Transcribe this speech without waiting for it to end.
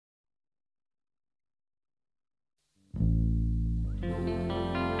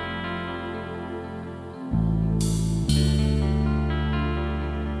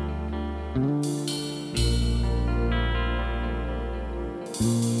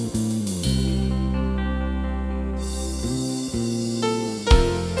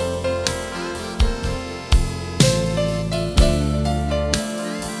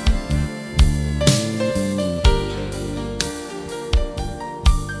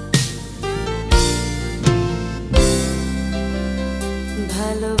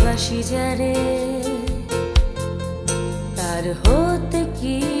ভালোবাসি যারে তার হতে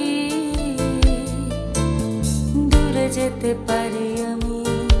কি দূরে যেতে পারি আমি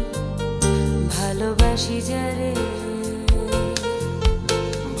ভালোবাসি যারে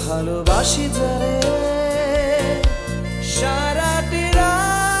ভালোবাসি যারে সারাটি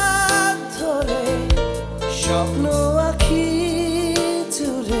রাত ধরে স্বপ্ন আঁখি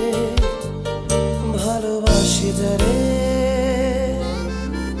জুড়ে ভালোবাসি যারে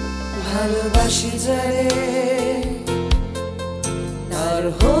ভালোবাসি যারে তার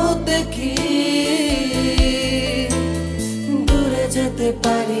হতে কি দূরে যেতে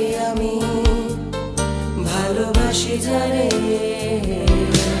পারি আমি ভালোবাসি যারে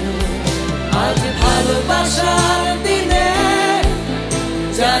আজ ভালোবাসার দিনে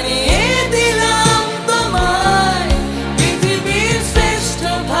জানিয়ে দিলাম তোমায় পৃথিবীর শ্রেষ্ঠ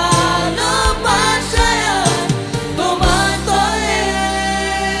ভালোবাসায় তোমার তরে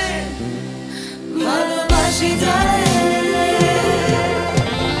ভালোবাসি যারে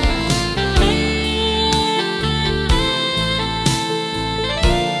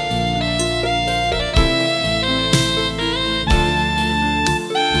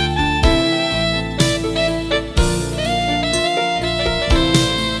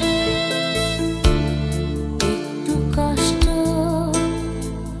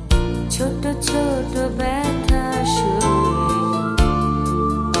ছোট ছোট ব্যথা শুয়ে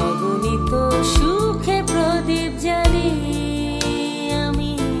অগণিত সুখে প্রদীপ জ্বালি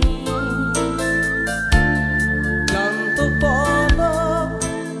আমি ক্লান্ত পলক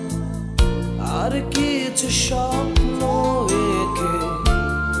আর কিছু স্বপ্ন এঁকে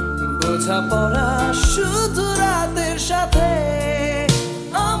বোঝাপড়া শুধু রাতের সাথে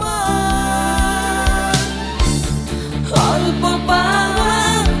আমার অল্প পাওয়া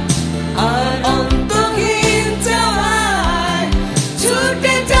আর অন্তহীন চাওয়ায়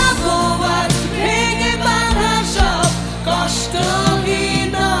ছুটে যাবো আজ ভেঙে বাঁধা সব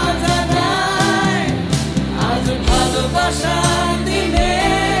কষ্টহীন জানায় আজ ভালোবাসার দিনে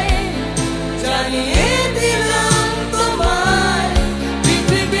জানিয়ে দিলাম তোমায়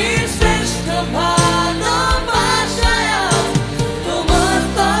পৃথিবীর শ্রেষ্ঠ ভালোবাসায় তোমার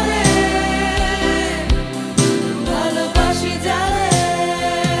তরে ভালোবাসি যারে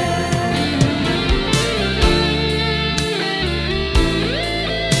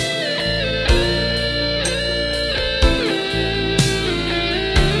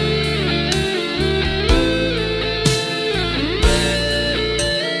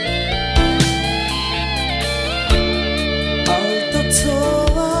আলতো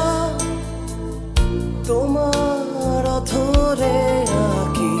ছোঁয়া তোমার অধরে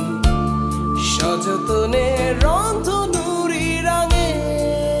আঁকি সযতনে রন্ধনুরি রঙে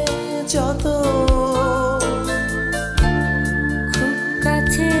যত খুব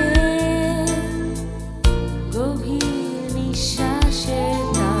কাছে গভীর নিঃশ্বাসে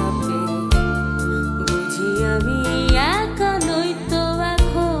তাপে বুঝি আমি একা নই তো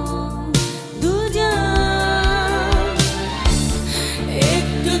এখন দুজন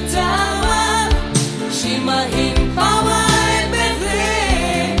একটু চাওয়া সীমাহীন পাওয়ায় বেঁধে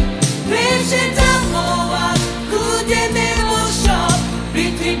ভেসে যাবো আজ খুঁজে নেব সব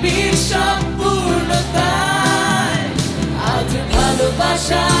পৃথিবীর সম্পূর্ণতায় আজ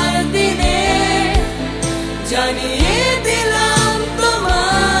ভালোবাসার দিনে জানিয়ে দিলাম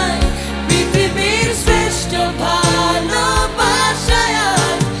তোমায় পৃথিবীর শ্রেষ্ঠ ভালোবাসায়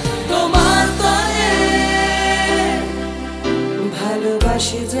তোমার তরে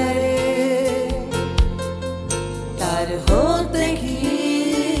ভালোবাসি যারে তার হতে কি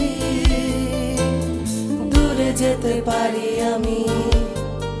দূরে যেতে পারি আমি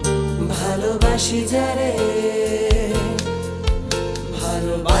ভালোবাসি যারে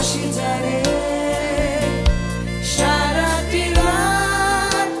ভালোবাসি যারে সারাটি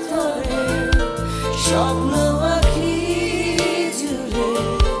রাত ধরে স্বপ্ন আঁখি জুড়ে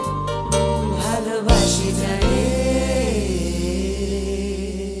ভালোবাসি যারে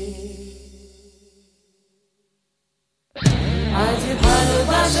আজ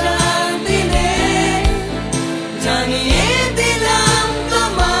ভালোবাসার দিনে জানিয়ে দিলাম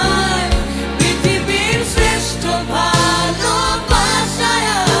তোমায় পৃথিবীর শ্রেষ্ঠ ভালোবাসায়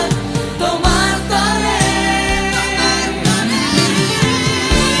তোমার তরে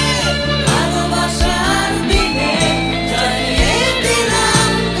ভালোবাসার দিনে জানিয়ে দিলাম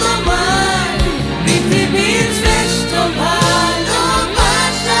তোমায় পৃথিবীর শ্রেষ্ঠ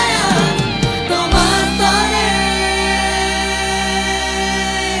ভালোবাসায় তোমার তরে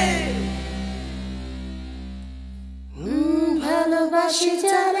ভালোবাসি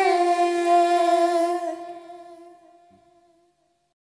যারে